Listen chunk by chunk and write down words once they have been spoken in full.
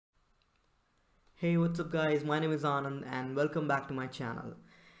Hey, what's up guys? My name is Anand and welcome back to my channel.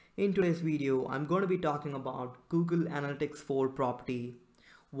 In today's video, I'm going to be talking about Google Analytics 4 property.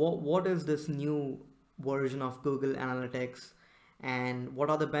 What is this new version of Google Analytics and what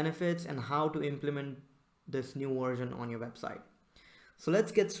are the benefits and how to implement this new version on your website. So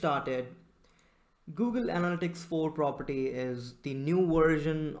let's get started. Google Analytics 4 property is the new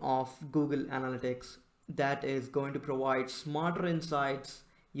version of Google Analytics that is going to provide smarter insights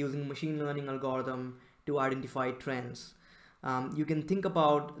using machine learning algorithm to identify trends. You can think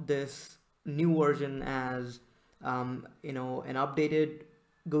about this new version as an updated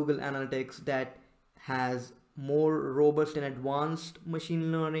Google Analytics that has more robust and advanced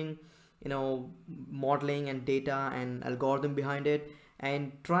machine learning, modeling and data and algorithm behind it,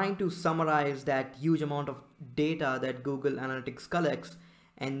 and trying to summarize that huge amount of data that Google Analytics collects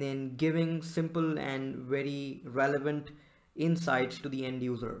and then giving simple and very relevant insights to the end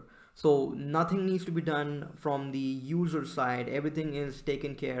user. So nothing needs to be done from the user side. Everything is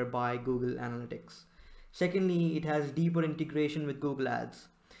taken care by Google Analytics. Secondly, it has deeper integration with Google Ads.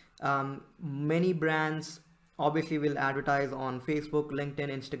 Many brands obviously will advertise on Facebook, LinkedIn,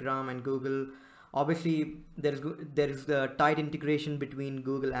 Instagram, and Google. Obviously, there is a tight integration between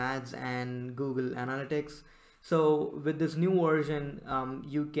Google Ads and Google Analytics. So with this new version,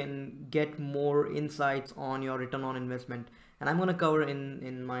 you can get more insights on your return on investment. And I'm going to cover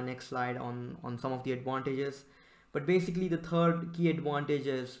in my next slide on some of the advantages. But basically the third key advantage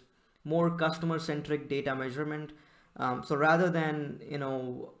is more customer-centric data measurement. So rather than,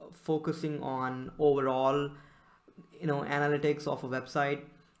 focusing on overall, analytics of a website,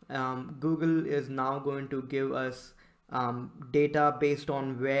 Google is now going to give us data based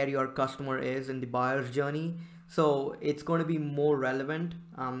on where your customer is in the buyer's journey. So it's going to be more relevant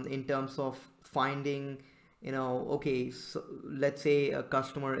in terms of finding, okay, so let's say a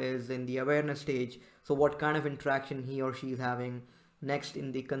customer is in the awareness stage. So what kind of interaction he or she is having, next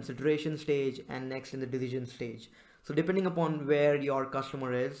in the consideration stage, and next in the decision stage. So depending upon where your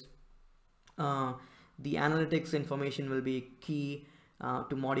customer is, the analytics information will be key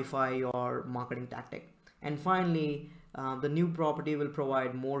to modify your marketing tactic. And finally, the new property will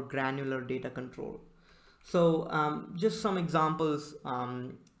provide more granular data control. So just some examples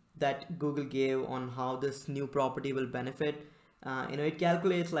that Google gave on how this new property will benefit. It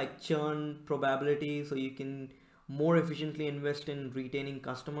calculates like churn probability, so you can more efficiently invest in retaining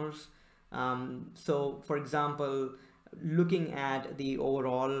customers. So for example, looking at the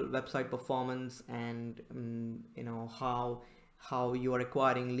overall website performance and how you are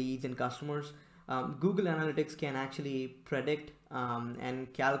acquiring leads and customers, Google Analytics can actually predict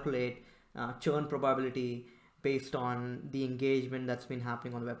and calculate churn probability based on the engagement that's been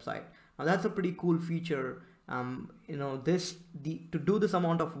happening on the website. Now that's a pretty cool feature. To do this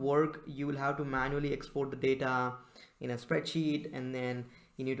amount of work, you will have to manually export the data in a spreadsheet, and then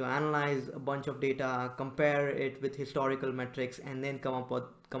you need to analyze a bunch of data, compare it with historical metrics, and then come up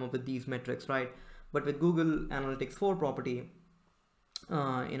with these metrics, right? But with Google Analytics 4 property,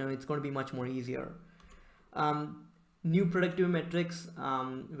 it's going to be much more easier. New predictive metrics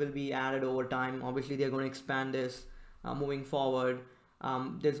will be added over time. Obviously, they're going to expand this moving forward.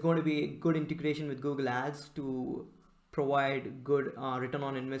 There's going to be good integration with Google Ads to provide good return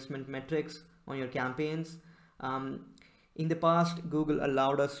on investment metrics on your campaigns. In the past, Google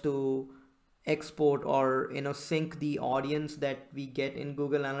allowed us to export or sync the audience that we get in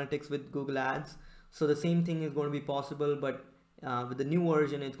Google Analytics with Google Ads. So the same thing is going to be possible, but with the new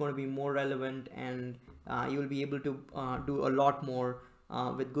version, it's going to be more relevant, and you will be able to do a lot more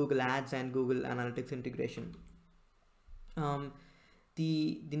with Google Ads and Google Analytics integration.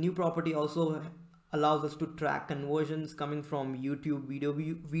 The new property also allows us to track conversions coming from YouTube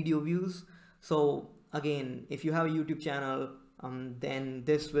video views. So again, if you have a YouTube channel, then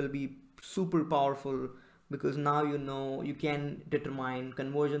this will be super powerful, because now you can determine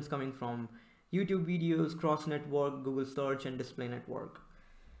conversions coming from YouTube videos, cross network, Google search, and display network.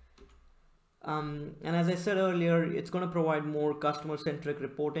 And as I said earlier, it's going to provide more customer-centric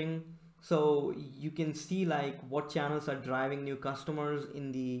reporting. So you can see like what channels are driving new customers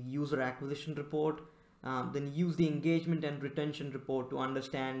in the user acquisition report. Then use the engagement and retention report to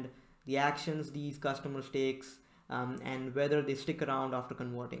understand the actions these customers takes and whether they stick around after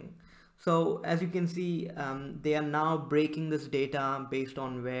converting. So as you can see, they are now breaking this data based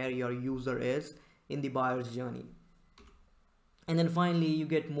on where your user is in the buyer's journey. And then finally, you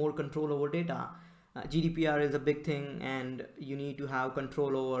get more control over data. GDPR is a big thing, and you need to have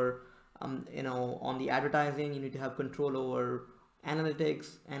control over, on the advertising. You need to have control over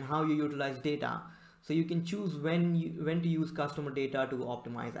analytics and how you utilize data. So you can choose when to use customer data to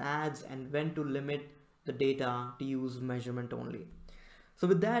optimize ads and when to limit the data to use measurement only. So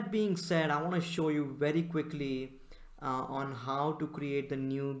with that being said, I want to show you very quickly on how to create the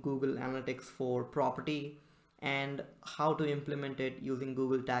new Google Analytics 4 property and how to implement it using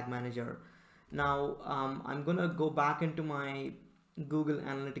Google Tag Manager. Now I'm gonna go back into my Google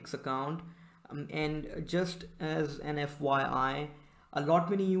Analytics account, and just as an FYI, a lot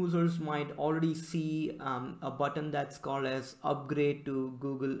many users might already see a button that's called as upgrade to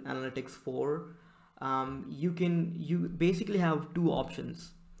Google Analytics 4. You basically have two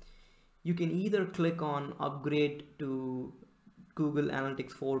options. You can either click on upgrade to Google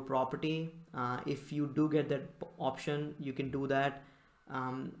Analytics 4 property. If you do get that option, you can do that.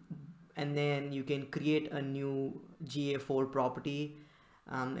 And then you can create a new GA4 property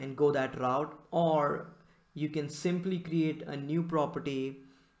and go that route, or you can simply create a new property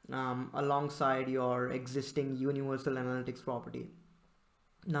alongside your existing universal analytics property.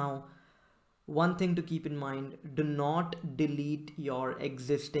 Now, one thing to keep in mind, do not delete your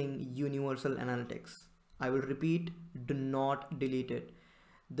existing universal analytics. I will repeat, do not delete it.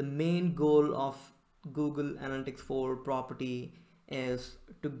 The main goal of Google Analytics 4 property is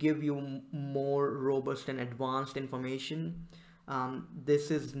to give you more robust and advanced information.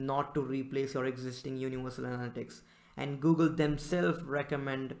 This is not to replace your existing universal analytics, and Google themselves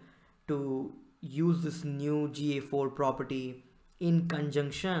recommend to use this new GA4 property in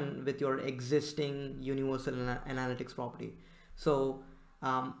conjunction with your existing universal analytics property. So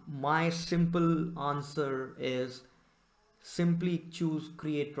my simple answer is simply choose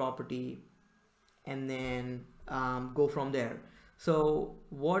create property and then go from there. So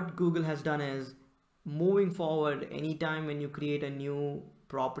what Google has done is, moving forward, anytime when you create a new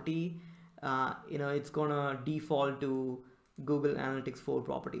property, it's gonna default to Google Analytics 4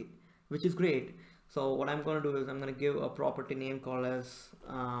 property, which is great. So what I'm gonna do is I'm gonna give a property name called as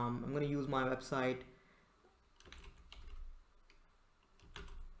I'm gonna use my website.com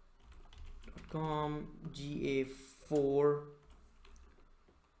GA4.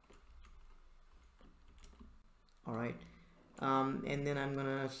 All right. And then I'm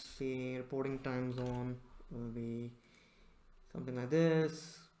gonna say reporting time zone will be something like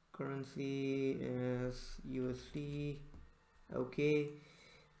this. Currency is USD. Okay.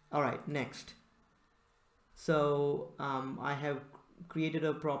 All right, next. So I have created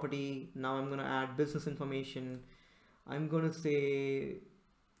a property. Now I'm gonna add business information. I'm gonna say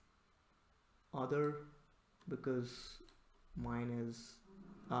other, because mine is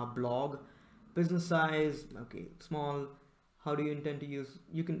blog. Business size, okay, small. How do you intend to use?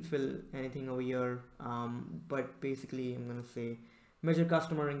 You can fill anything over here, but basically I'm gonna say measure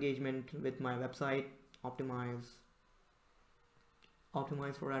customer engagement with my website, optimize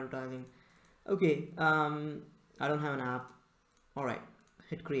for advertising. Okay, I don't have an app. All right,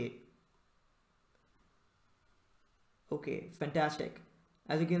 hit create. Okay, fantastic.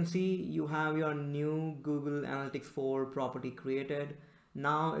 As you can see, you have your new Google Analytics 4 property created.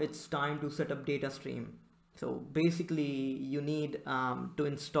 Now it's time to set up data stream. So basically you need to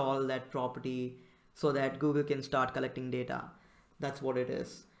install that property so that Google can start collecting data. That's what it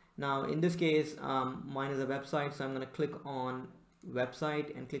is. Now in this case, mine is a website, so I'm going to click on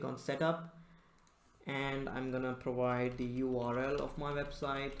website and click on setup, and I'm going to provide the URL of my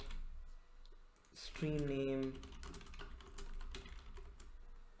website, stream name.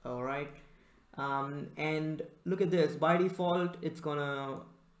 All right. And look at this, by default it's gonna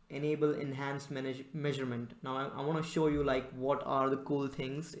enable enhanced measurement. Now I want to show you like what are the cool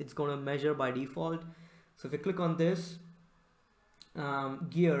things it's going to measure by default. So if you click on this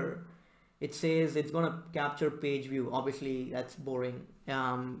gear, it says it's going to capture page view. Obviously that's boring.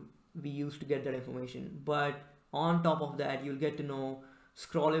 We used to get that information, but on top of that you'll get to know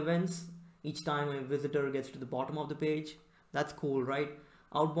scroll events each time a visitor gets to the bottom of the page. That's cool, right?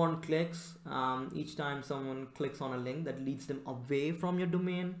 Outbound clicks, each time someone clicks on a link that leads them away from your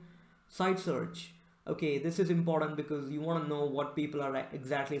domain. Site search, okay, this is important because you want to know what people are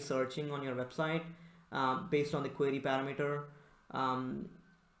exactly searching on your website based on the query parameter.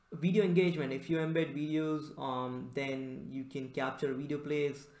 Video engagement, if you embed videos, then you can capture video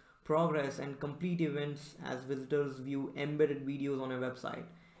plays, progress, and complete events as visitors view embedded videos on your website.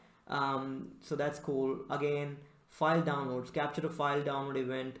 So that's cool. Again, file downloads, capture a file download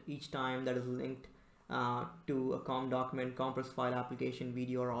event each time that is linked to a COM document, compressed file application,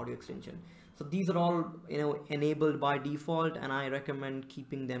 video or audio extension. So these are all enabled by default, and I recommend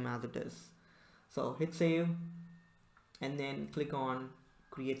keeping them as it is. So hit save and then click on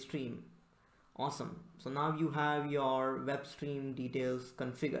create stream. Awesome. So now you have your web stream details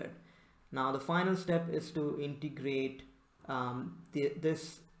configured. Now the final step is to integrate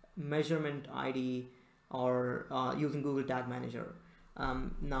this measurement ID or using Google Tag Manager.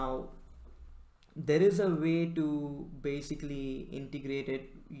 Now there is a way to basically integrate it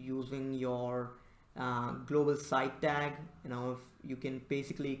using your global site tag. If you can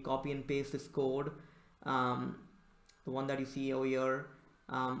basically copy and paste this code, the one that you see over here,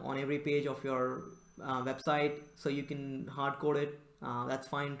 on every page of your website, so you can hard code it. That's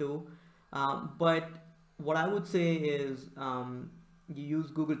fine too, but what I would say is you use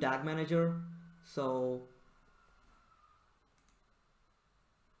Google Tag Manager. So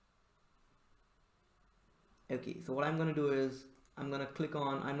okay, so what I'm going to do is I'm going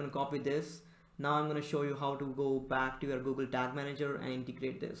to copy this. Now I'm going to show you how to go back to your Google Tag Manager and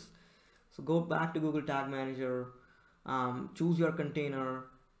integrate this. So go back to Google Tag Manager, choose your container,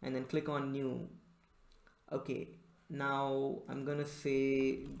 and then click on new. Okay, now I'm going to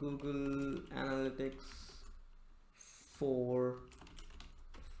say Google Analytics 4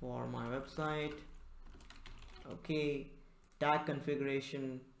 for my website. Okay, tag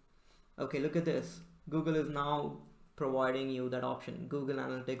configuration. Okay, look at this. Google is now providing you that option, Google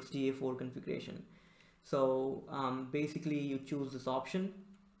Analytics GA4 configuration. So basically you choose this option,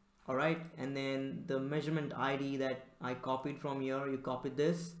 all right, and then the measurement ID that I copied from here, you copy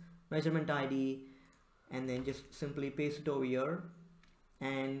this measurement ID and then just simply paste it over here,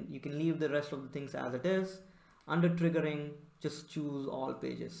 and you can leave the rest of the things as it is. Under triggering, just choose all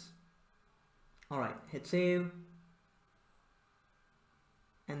pages. All right, hit save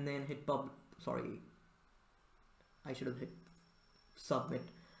and then hit I should have hit submit.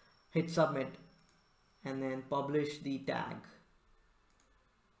 Hit submit and then publish the tag,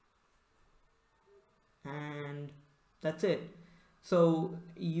 and that's it. So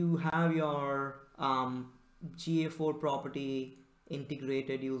you have your GA4 property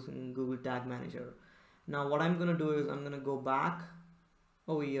integrated using Google Tag Manager. Now what I'm gonna do is I'm gonna go back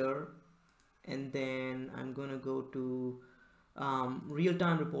over here, and then I'm gonna go to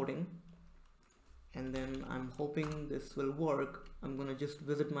real-time reporting, and then I'm hoping this will work. I'm gonna just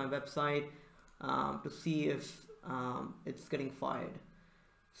visit my website to see if it's getting fired.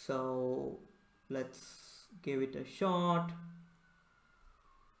 So let's give it a shot.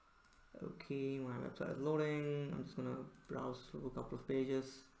 Okay, my website is loading. I'm just gonna browse through a couple of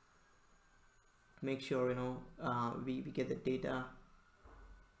pages, make sure we get the data.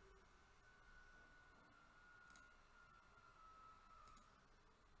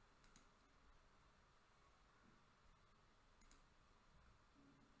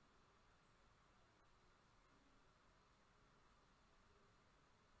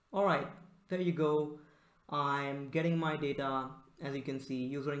 All right, there you go. I'm getting my data. As you can see,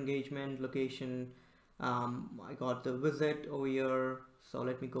 user engagement, location. I got the visit over here. So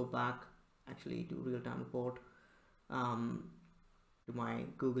let me go back actually to real-time report, to my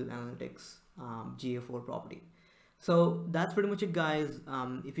Google Analytics GA4 property. So that's pretty much it, guys.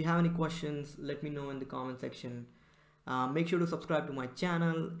 If you have any questions, let me know in the comment section. Make sure to subscribe to my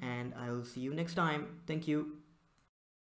channel, and I will see you next time. Thank you.